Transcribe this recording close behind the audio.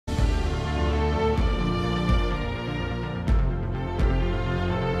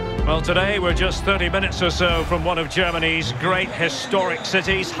Well, today we're just 30 minutes or so from one of Germany's great historic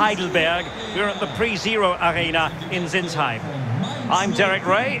cities, Heidelberg. We're at the PreZero Arena in Sinsheim. I'm Derek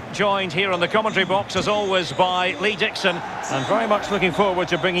Ray, joined here on the commentary box as always by Lee Dixon, and very much looking forward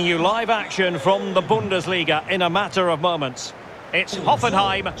to bringing you live action from the Bundesliga in a matter of moments. It's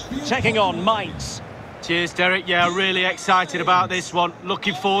Hoffenheim taking on Mainz. Cheers, Derek. Yeah, really excited about this one.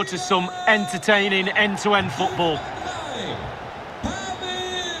 Looking forward to some entertaining end-to-end football.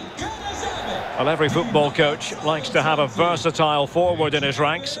 Well, every football coach likes to have a versatile forward in his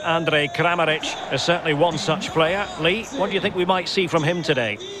ranks. Andrej Kramaric is certainly one such player. Lee, what do you think we might see from him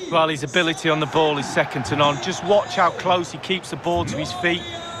today? Well, his ability on the ball is second to none. Just watch how close he keeps the ball to his feet.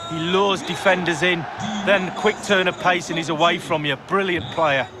 He lures defenders in, then quick turn of pace and he's away from you. Brilliant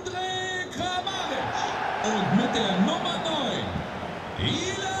player.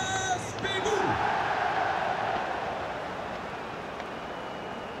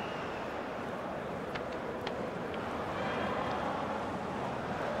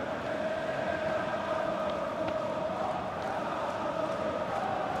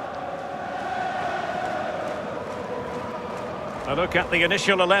 A look at the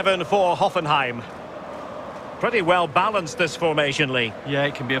initial 11 for Hoffenheim. Pretty well balanced, this formation, Lee. Yeah,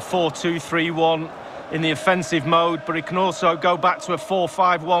 it can be a 4-2-3-1 in the offensive mode, but it can also go back to a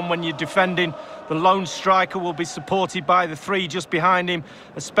 4-5-1 when you're defending. The lone striker will be supported by the three just behind him,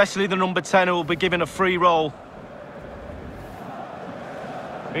 especially the number 10 who will be given a free role.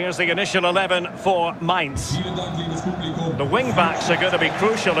 Here's the initial 11 for Mainz. The wing-backs are going to be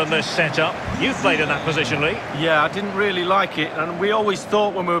crucial in this setup. You've played in that position, Lee. Yeah, I didn't really like it, and we always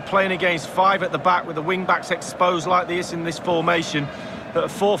thought when we were playing against five at the back with the wing-backs exposed like this in this formation, that a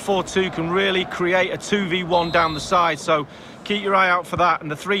 4-4-2 can really create a 2v1 down the side, so keep your eye out for that. And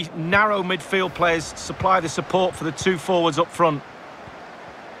the three narrow midfield players supply the support for the two forwards up front.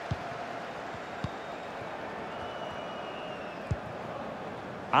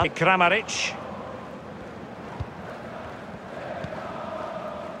 And Kramaric.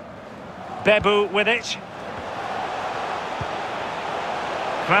 Bebu with it.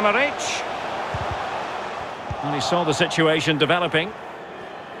 Kramaric. And he saw the situation developing.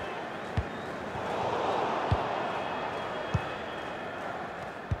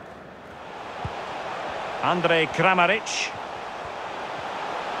 Andrej Kramaric.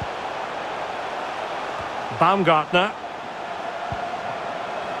 Baumgartner.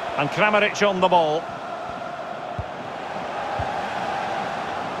 And Kramaric on the ball.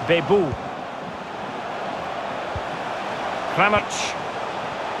 Bebu. Kramaric.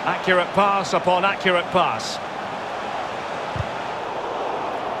 Accurate pass upon accurate pass.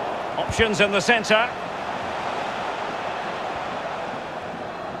 Options in the centre.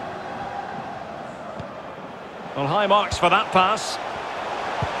 Well, high marks for that pass.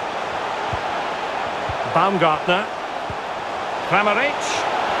 Baumgartner. Kramaric.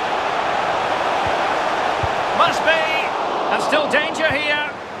 Must be, and still danger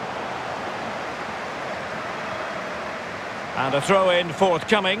here. And a throw-in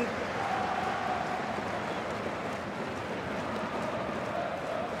forthcoming.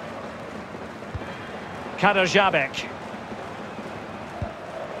 Kaderjabek.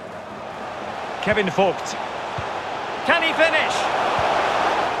 Kevin Vogt. Can he finish?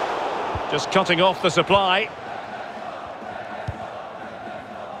 Just cutting off the supply.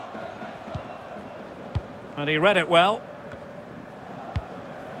 And he read it well.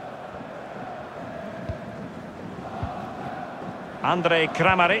 Andrej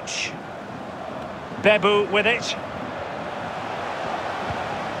Kramaric. Bebu with it.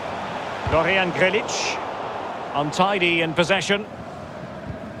 Dorian Grilic. Untidy in possession.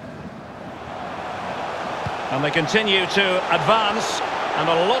 And they continue to advance. And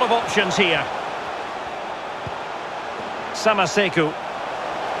a lot of options here. Samaseku.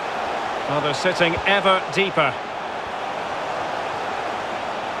 Well, they're sitting ever deeper.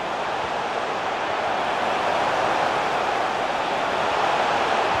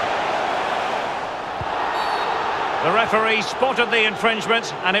 The referee spotted the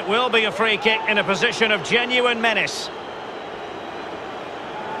infringement, and it will be a free kick in a position of genuine menace.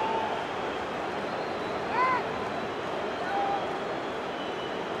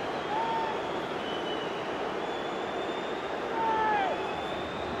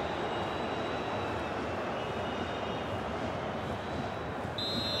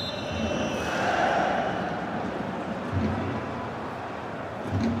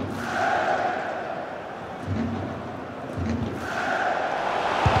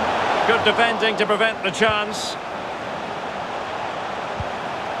 Good defending to prevent the chance.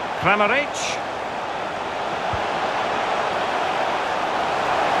 Kramaric.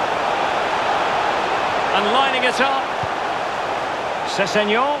 And lining it up.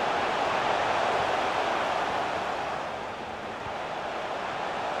 Sessegnon.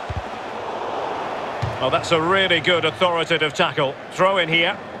 Well, that's a really good authoritative tackle. Throw in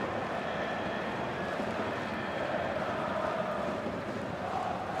here.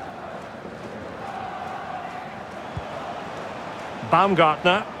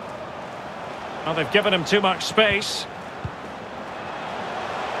 Baumgartner. Well, they've given him too much space.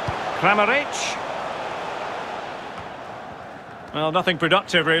 Kramaric. Well, nothing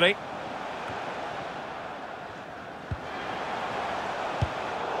productive, really.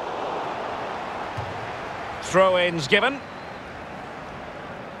 Throw-ins given.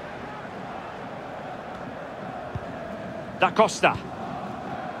 Da Costa.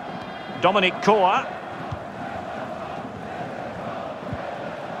 Dominic Koa.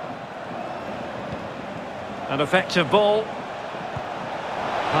 An effective ball.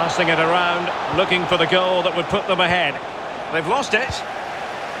 Passing it around, looking for the goal that would put them ahead. They've lost it.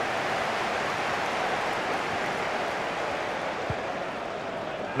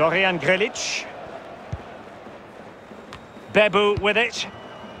 Florian Grilic. Bebu with it.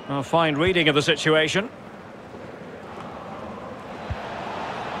 A fine reading of the situation.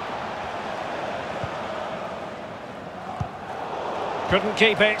 Couldn't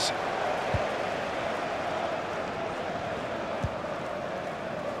keep it.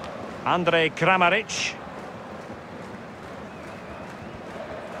 Andrej Kramaric.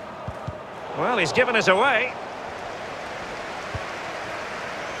 Well, he's given us away.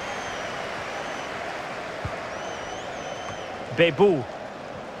 Bebu.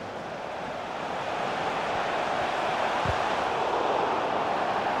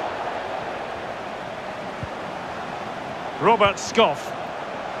 Robert Skoff.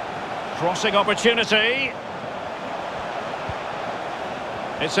 Crossing opportunity.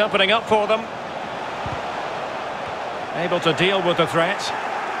 It's opening up for them. Able to deal with the threat.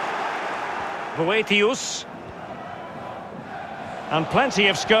 Boetius. And plenty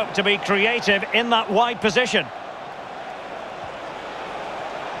of scope to be creative in that wide position.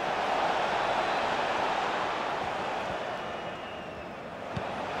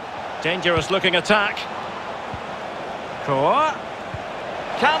 Dangerous looking attack. Koa.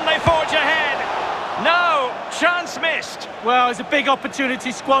 Can they forge ahead? No! Chance missed. Well, it's a big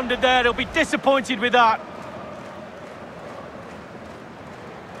opportunity squandered there. They'll be disappointed with that.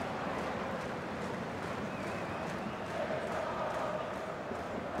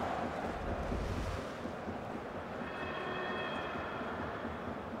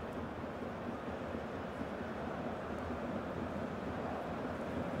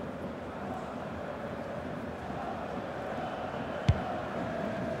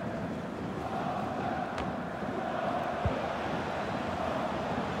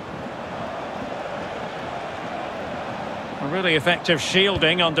 Really effective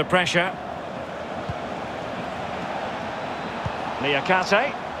shielding under pressure.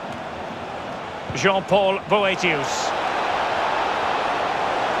 Niakate. Jean-Paul Boetius.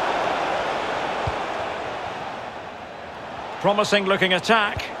 Promising looking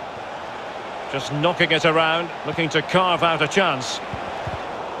attack. Just knocking it around, looking to carve out a chance.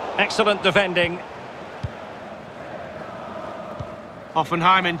 Excellent defending.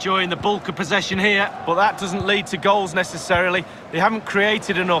 Hoffenheim enjoying the bulk of possession here, but that doesn't lead to goals necessarily. They haven't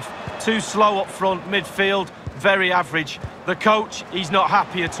created enough. Too slow up front, midfield, very average. The coach, he's not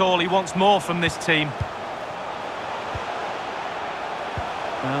happy at all. He wants more from this team.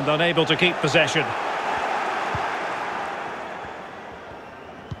 And unable to keep possession.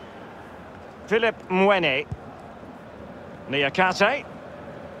 Philip Mwene. Niakate.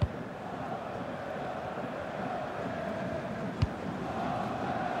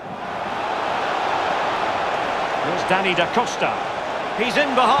 Danny da Costa. He's in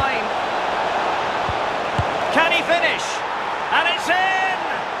behind. Can he finish? And it's in!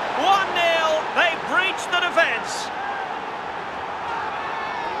 1-0. They breached the defence.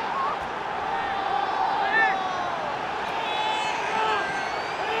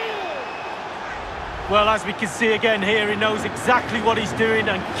 Well, as we can see again here, he knows exactly what he's doing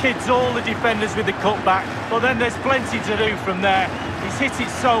and kids all the defenders with the cutback. But then there's plenty to do from there. He's hit it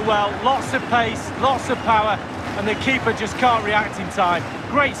so well. Lots of pace, lots of power. And the keeper just can't react in time.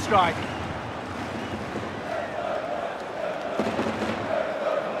 Great strike.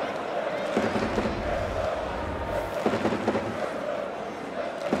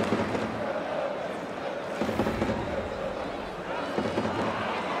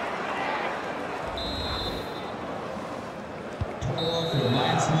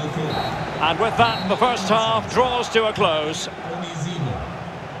 And with that, the first half draws to a close.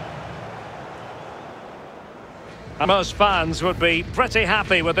 And most fans would be pretty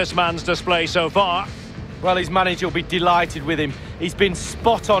happy with this man's display so far. Well, his manager will be delighted with him. He's been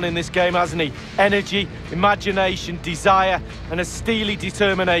spot on in this game, hasn't he? Energy, imagination, desire, and a steely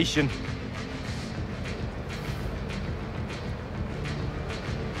determination.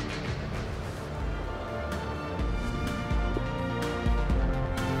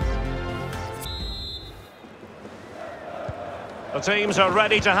 The teams are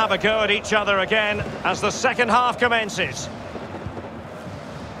ready to have a go at each other again as the second half commences.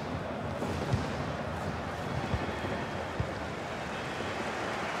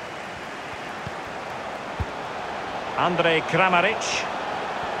 Andrej Kramaric.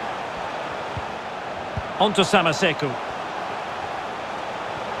 Onto Samaseku.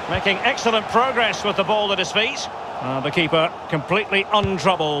 Making excellent progress with the ball at his feet. The keeper completely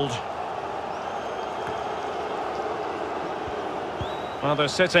untroubled. Well, they're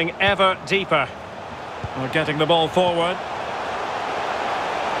sitting ever deeper. We're getting the ball forward.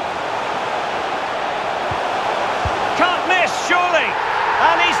 Can't miss, surely!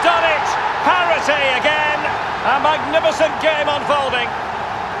 And he's done it! Parity again! A magnificent game unfolding.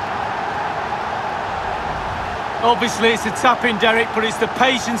 Obviously, it's a tap-in, Derek, but it's the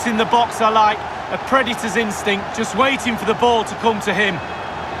patience in the box I like. A predator's instinct, just waiting for the ball to come to him.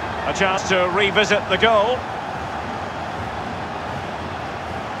 A chance to revisit the goal.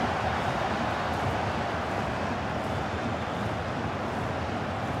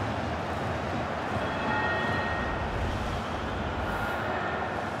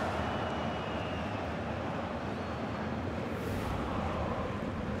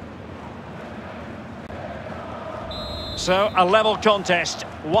 So, a level contest,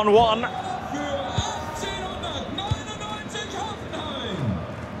 1-1.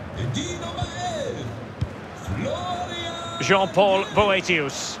 Jean-Paul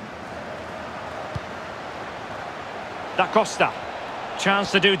Boetius. Da Costa.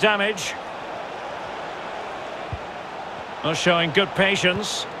 Chance to do damage. Well, showing good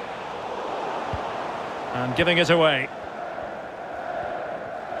patience. And giving it away.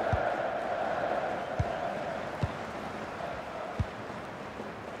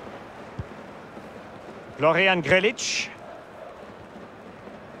 Florian Grilic.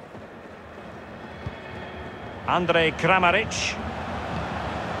 Andrej Kramaric.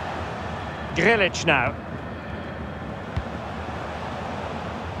 Grilic now.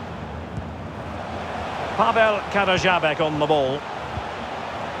 Pavel Kadajabek on the ball.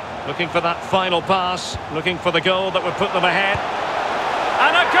 Looking for that final pass. Looking for the goal that would put them ahead.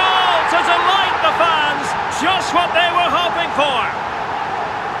 And a goal to delight the fans. Just what they were hoping for.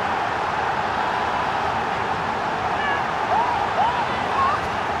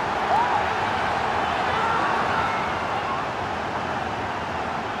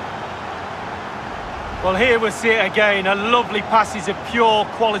 Well, here we see it again. A lovely passage of pure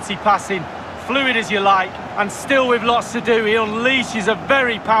quality passing. Fluid as you like, and still with lots to do. He unleashes a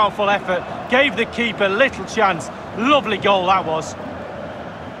very powerful effort. Gave the keeper little chance. Lovely goal that was.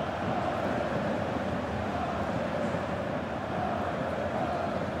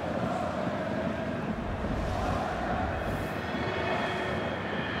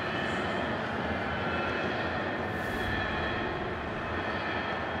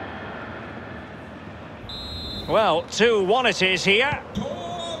 Well, 2-1 it is here.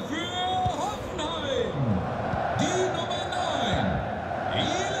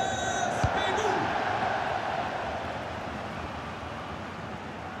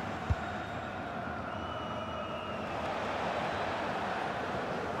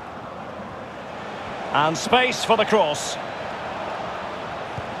 And space for the cross.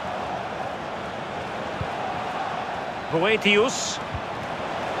 Boetius.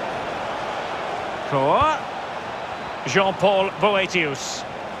 Koa. Jean-Paul Boetius.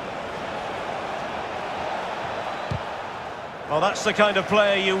 Well, that's the kind of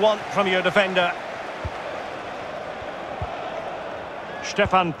play you want from your defender.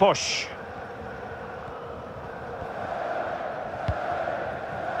 Stefan Posch.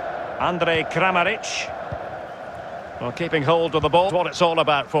 Andrej Kramaric. Well, keeping hold of the ball, what it's all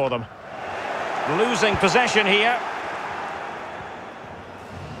about for them. Losing possession here.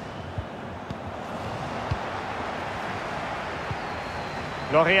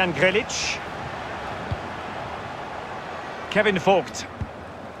 Florian Grilic. Kevin Vogt.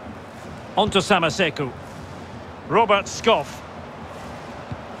 Onto Samaseku. Robert Skoff.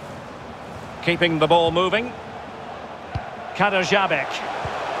 Keeping the ball moving. Kadajabek.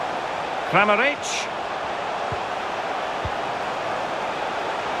 Kramaric.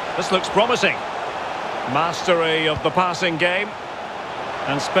 This looks promising. Mastery of the passing game.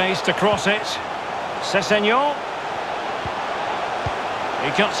 And space to cross it. Sessegnon.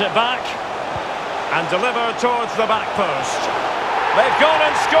 He cuts it back and delivered towards the back post. They've gone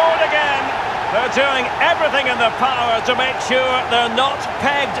and scored again. They're doing everything in their power to make sure they're not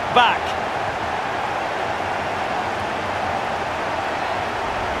pegged back.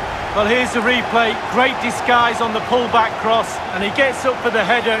 Well, here's the replay. Great disguise on the pull-back cross, and he gets up for the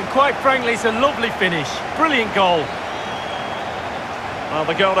header, and quite frankly, it's a lovely finish. Brilliant goal. Well,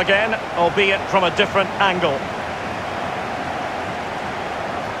 the goal again, albeit from a different angle.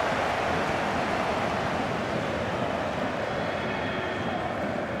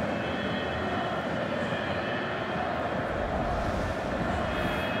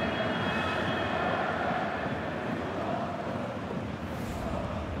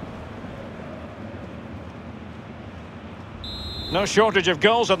 No shortage of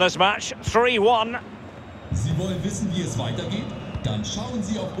goals in this match. 3-1. Sie wollen wissen, wie es weitergeht? Dann schauen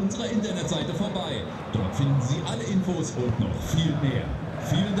Sie auf unserer Internetseite vorbei. Dort finden Sie alle Infos und noch viel mehr.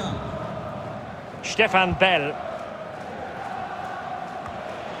 Vielen Dank. Stefan Bell.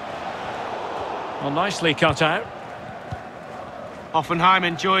 Well, nicely cut out. Hoffenheim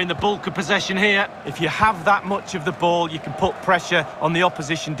enjoying the bulk of possession here. If you have that much of the ball, you can put pressure on the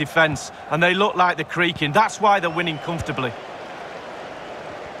opposition defence. And they look like they're creaking. That's why they're winning comfortably.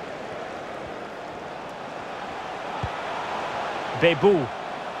 Bebu.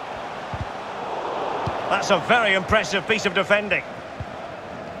 That's a very impressive piece of defending.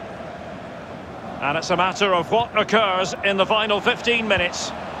 And it's a matter of what occurs in the final 15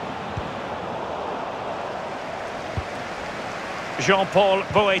 minutes. Jean-Paul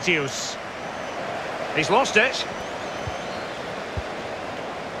Boetius. He's lost it.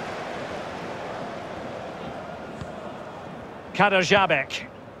 Kaderjabek.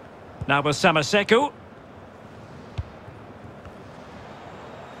 Now with Samaseku.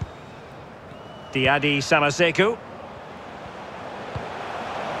 Diadi Samaseku.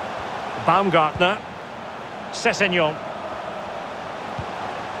 Baumgartner. Sessegnon.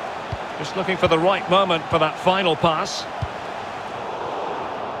 Just looking for the right moment for that final pass.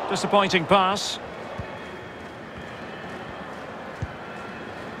 Disappointing pass.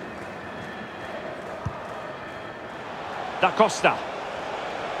 Da Costa.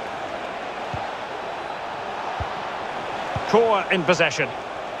 Core in possession.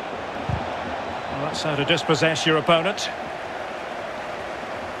 Well, that's how to dispossess your opponent.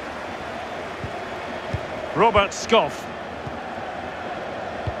 Robert Skoff.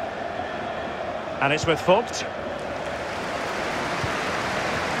 And it's with Vogt.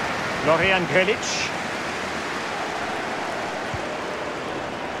 Florian Grilic.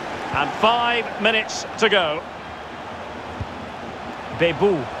 And 5 minutes to go.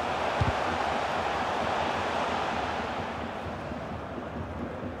 Bebu.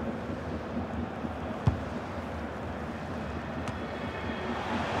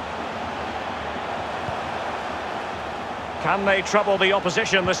 Can they trouble the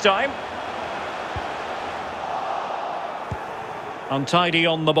opposition this time? Untidy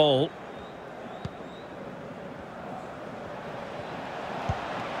on the ball.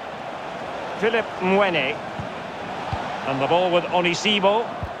 Philip Mwene. And the ball with Onisibo.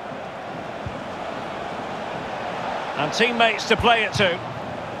 And teammates to play it to.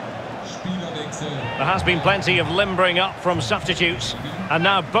 There has been plenty of limbering up from substitutes. And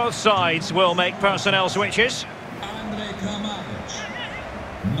now both sides will make personnel switches.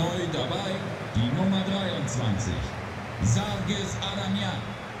 Neu dabei, die Nummer 23. Sargis Adamian.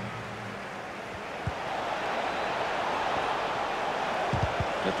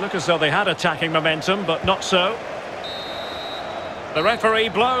 It looked as though they had attacking momentum, but not so. The referee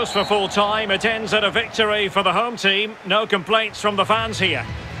blows for full time. It ends at a victory for the home team. No complaints from the fans here.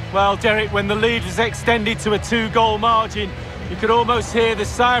 Well, Derek, when the lead was extended to a 2-goal margin, you could almost hear the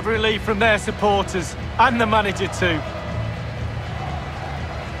sigh of relief from their supporters, and the manager too.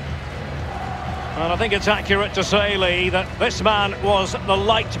 And I think it's accurate to say, Lee, that this man was the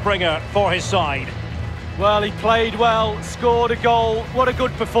light bringer for his side. Well, he played well, scored a goal. What a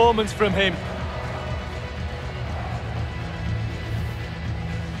good performance from him.